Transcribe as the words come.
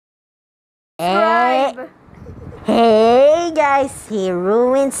subscribe. Hey guys, he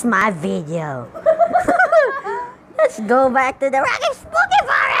ruins my video. Let's go back to the Rocky Spooky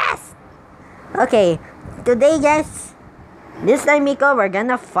Forest. Okay, today guys, this time Miko, we're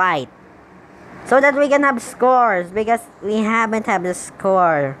gonna fight. So that we can have scores, because we haven't had the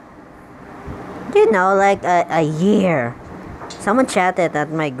score. You know, like a year. Someone chatted at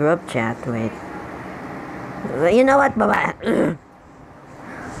my group chat, wait. You know what, baba?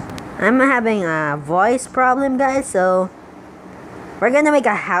 I'm having a voice problem, guys, so we're gonna make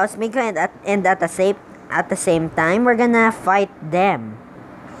a house Miko, and at the same time we're gonna fight them.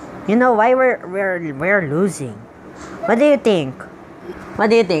 You know why we're losing? What do you think? What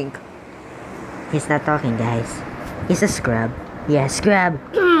do you think? He's not talking, guys. He's a scrub. Yeah, scrub.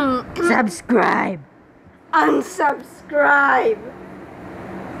 Subscribe. Unsubscribe.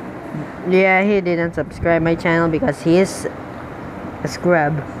 Yeah, he didn't subscribe my channel because he's a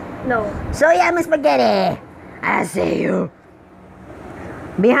scrub. No. So yeah, Miss Spaghetti, I see you.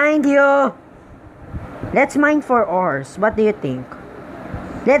 Behind you. Let's mine for ores. What do you think?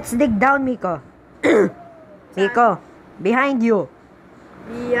 Let's dig down, Miko. Miko, behind you.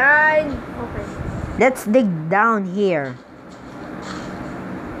 Behind. Okay. Let's dig down here.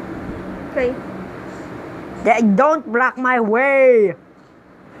 Okay. Don't block my way.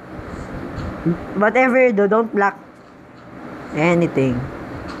 Whatever you do, don't block anything.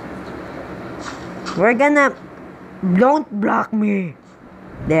 We're gonna... Don't block me.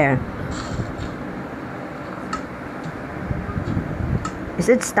 There. Is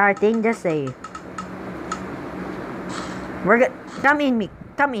it starting? Just say. Come in, Mick.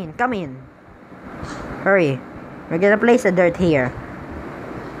 Come in. Hurry. We're gonna place the dirt here.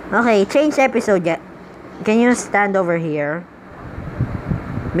 Okay, change episode yet. Can you stand over here?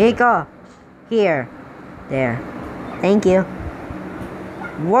 Miko. Here. There. Thank you.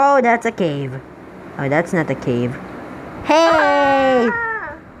 Whoa, that's a cave. Oh, that's not a cave. Hey!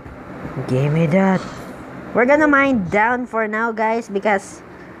 Give me that. We're gonna mine down for now, guys, because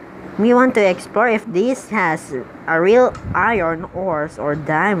we want to explore if this has a real iron ores or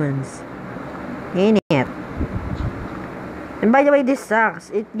diamonds in it. And by the way, this sucks.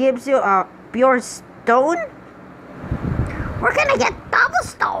 It gives you a pure stone. We're gonna get double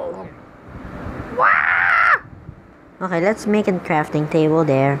stone. Wow! Okay, let's make a crafting table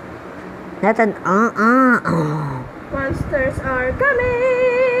there. Not an Monsters are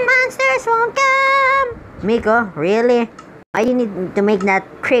coming. Monsters won't come. Miko, really? Why you need to make that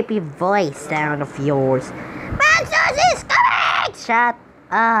creepy voice sound of yours? Monsters is coming! Shut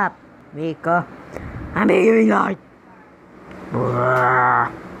up, Miko. I'm hearing light.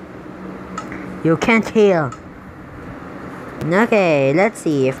 You can't heal. Okay, let's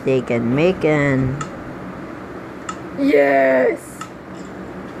see if they can make an... Yes.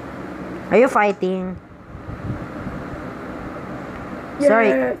 Are you fighting? Yes.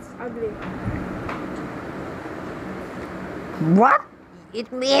 Sorry. Ugly. What? It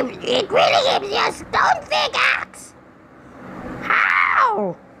really gives you a stone pickaxe.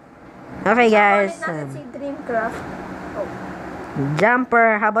 How? Okay, guys. Natin si Dreamcraft.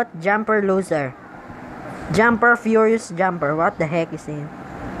 Jumper. How about Jumper Loser? Jumper Furious Jumper. What the heck is it?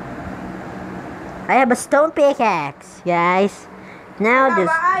 I have a stone pickaxe, guys. Now this.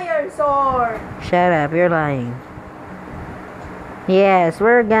 Iron sword. Shut up, you're lying. Yes,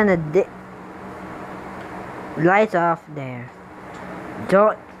 we're gonna lights off there.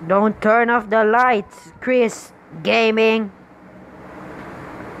 Don't turn off the lights, Chris Gaming.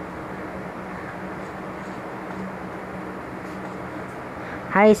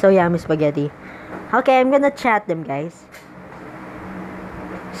 Hi, so yummy spaghetti. Okay, I'm gonna chat them, guys.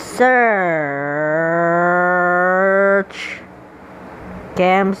 Search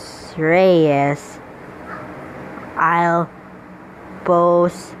Camps Reyes. I'll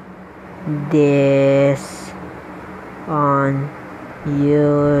post this on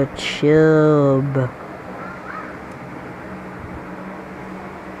YouTube.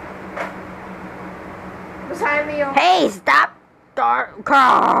 Basahin mo yung... Hey, stop!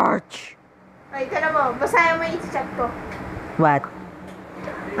 Coach! Ay, tala mo. Basahin mo yung chat ko. What?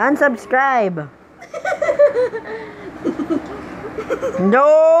 Unsubscribe!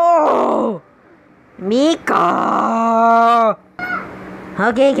 No! Miko!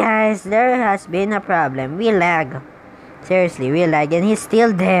 Okay, guys, there has been a problem. We lag. Seriously, we lag, and he's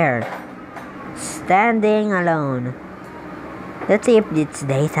still there. Standing alone. Let's see if it's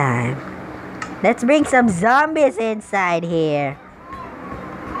daytime. Let's bring some zombies inside here.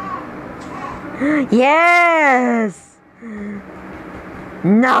 Yes!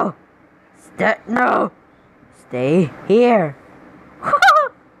 No! No! Stay here.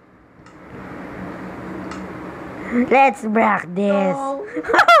 Let's practice. No.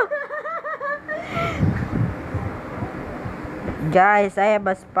 Guys, I have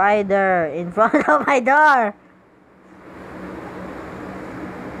a spider in front of my door.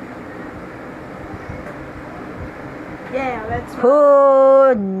 Yeah, let's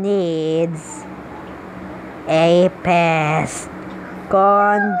Who needs a pest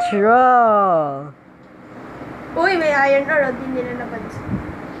control? Uy, may iron ore. Di nila napansin.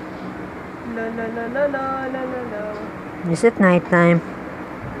 No, no, no, no, no, no, no, no. Is it nighttime?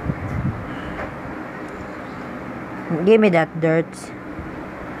 Give me that dirt.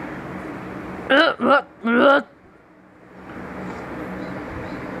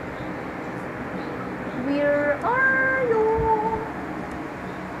 Where are you?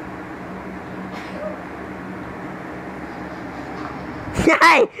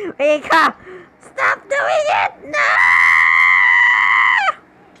 Hey, wake up! Stop doing it! No!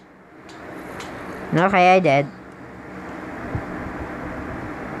 Okay, I did.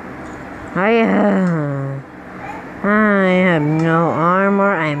 I have no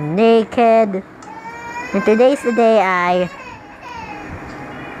armor. I'm naked. And today's the day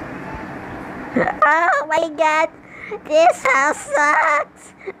Oh my god! This house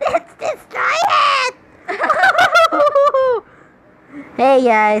sucks! Let's destroy it! Hey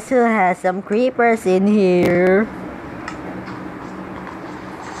guys, who has some creepers in here?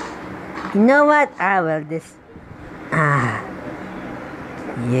 You know what? I will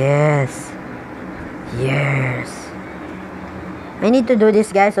Yes. Yes. I need to do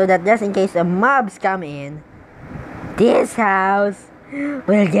this, guys, so that just in case the mobs come in, this house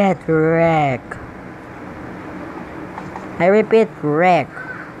will get wrecked. I repeat, wreck.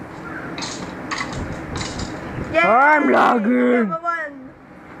 Yeah! I'm lagging.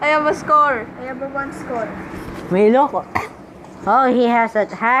 I have a score. I have a 1 score. May look. Oh, he has a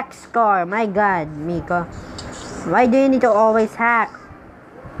hack score. My god, Miko. Why do you need to always hack?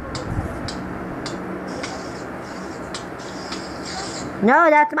 No,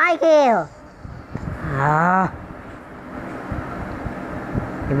 that's my kill. Ah.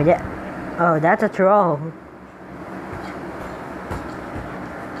 Give me that. Oh, that's a troll.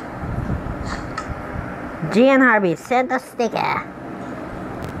 G and Harvey sent a sticker.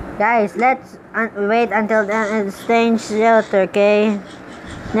 Guys, let's wait until the exchange shelter, okay?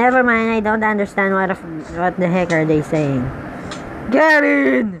 Never mind, I don't understand what the heck are they saying. Get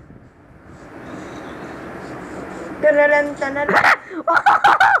in! Tararan, tararan.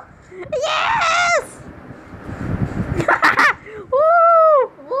 Yes!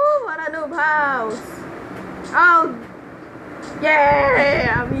 Woo! Woo! What a noob house! Oh!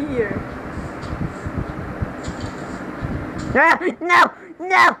 Yeah! I'm here. No!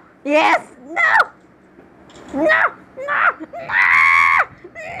 No! Yes! No! No! No! No!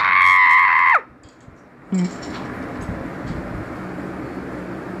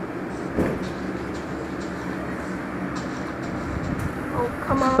 Oh,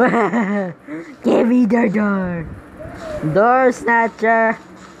 come on. Give me the door. Door snatcher.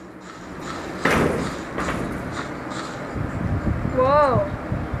 Whoa.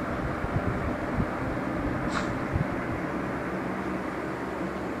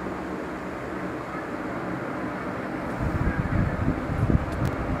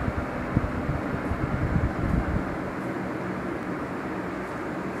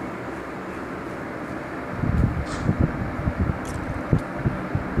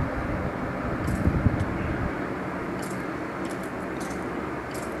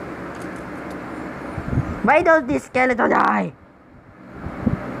 Why does this skeleton die?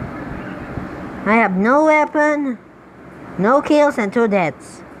 I have no weapon, no kills, and 2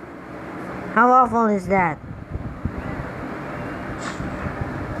 deaths. How awful is that?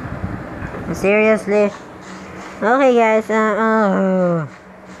 Seriously? Okay, guys.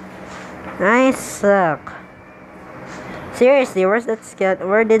 I suck. Seriously, where's that skeleton?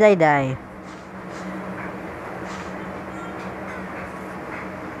 Where did I die?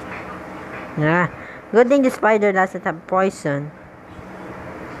 Yeah. Good thing the spider doesn't have poison.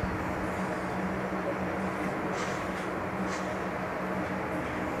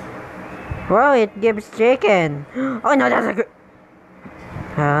 Whoa, it gives chicken. Oh no, that's a good.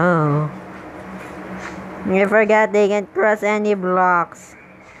 Oh. You forgot they can't cross any blocks.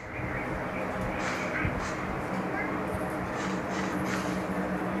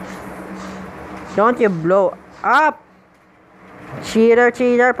 Don't you blow up! Cheater,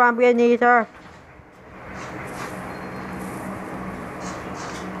 cheater, pumpkin eater.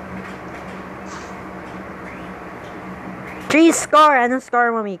 Three score! Anong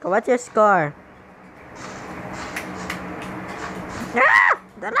score mo, Miko? What's your score? Ah!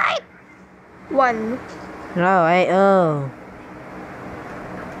 The light! 1. Oh.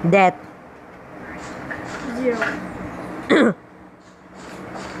 Death. 0.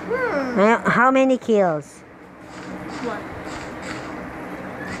 How many kills? 1.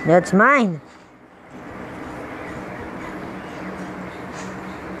 That's mine.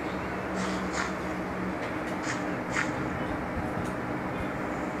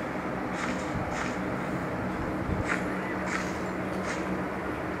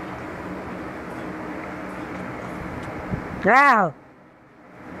 Wow.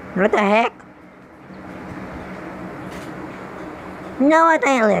 What the heck? You know what?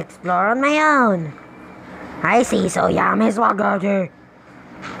 I'll explore on my own. I see so yummy swagger.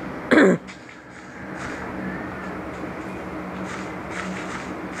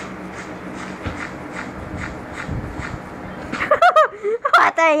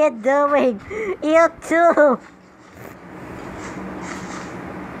 What are you doing? You too.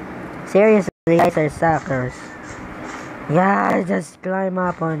 Seriously, you guys are suckers. Yeah, just climb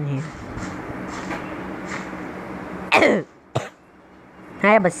up on him. I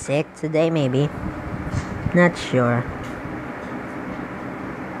have a 6 today, maybe. Not sure.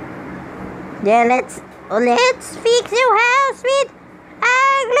 Yeah, let's fix your house with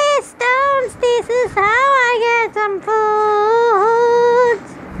ugly stones. This is how I get some food.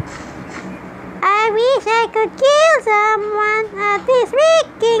 I wish I could kill someone at this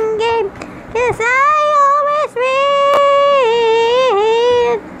freaking game, 'cause I always win.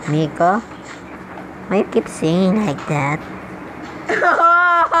 Miko, why you keep singing like that?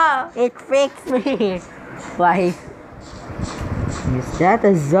 It freaks me. Why? Is that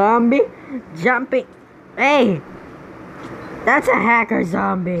a zombie jumping? Hey, that's a hacker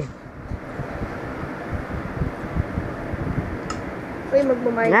zombie. Uy,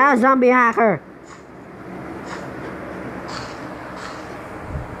 magmamay. Now, zombie hacker.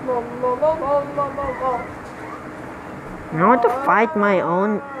 I want to fight my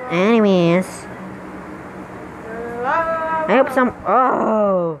own enemies. I hope some.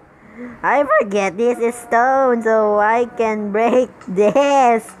 Oh, I forget this is stone, so I can break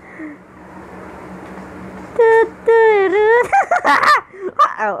this.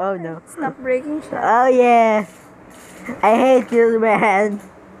 Oh no. Stop breaking shit. Oh yeah. I hate you, man.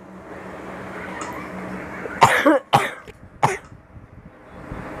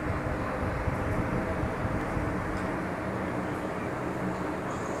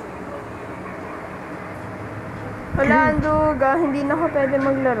 Wala, Anduga. Hindi na ako pwede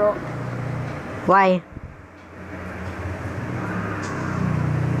maglaro. Why?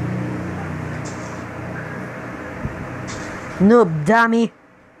 Noob, dummy.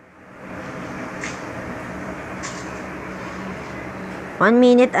 One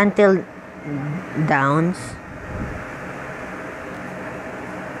minute until downs.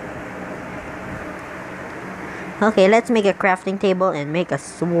 Okay, let's make a crafting table and make a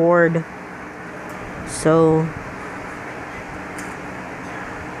sword. So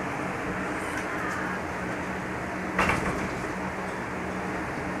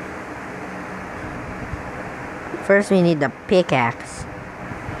first we need the pickaxe.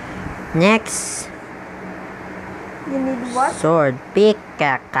 Next, You need what? sword,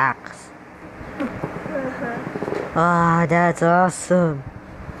 pickaxe. Ah, that's awesome.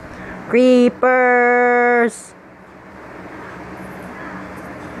 Creepers.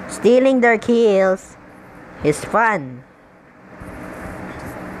 Stealing their kills is fun.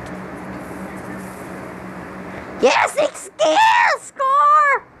 Yes, 6 kills!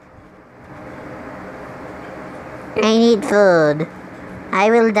 Score! I need food.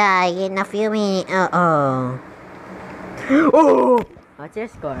 I will die in a few minutes. Oh. What's your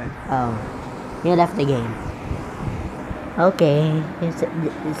score? Oh. You left the game. Okay.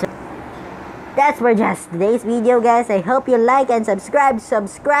 That's for just today's video, guys. I hope you like and subscribe.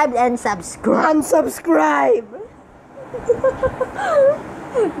 Unsubscribe!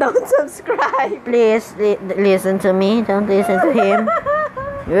 Don't subscribe! Please listen to me. Don't listen to him.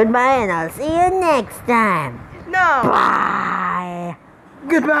 Goodbye, and I'll see you next time. No! Bye.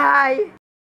 Goodbye!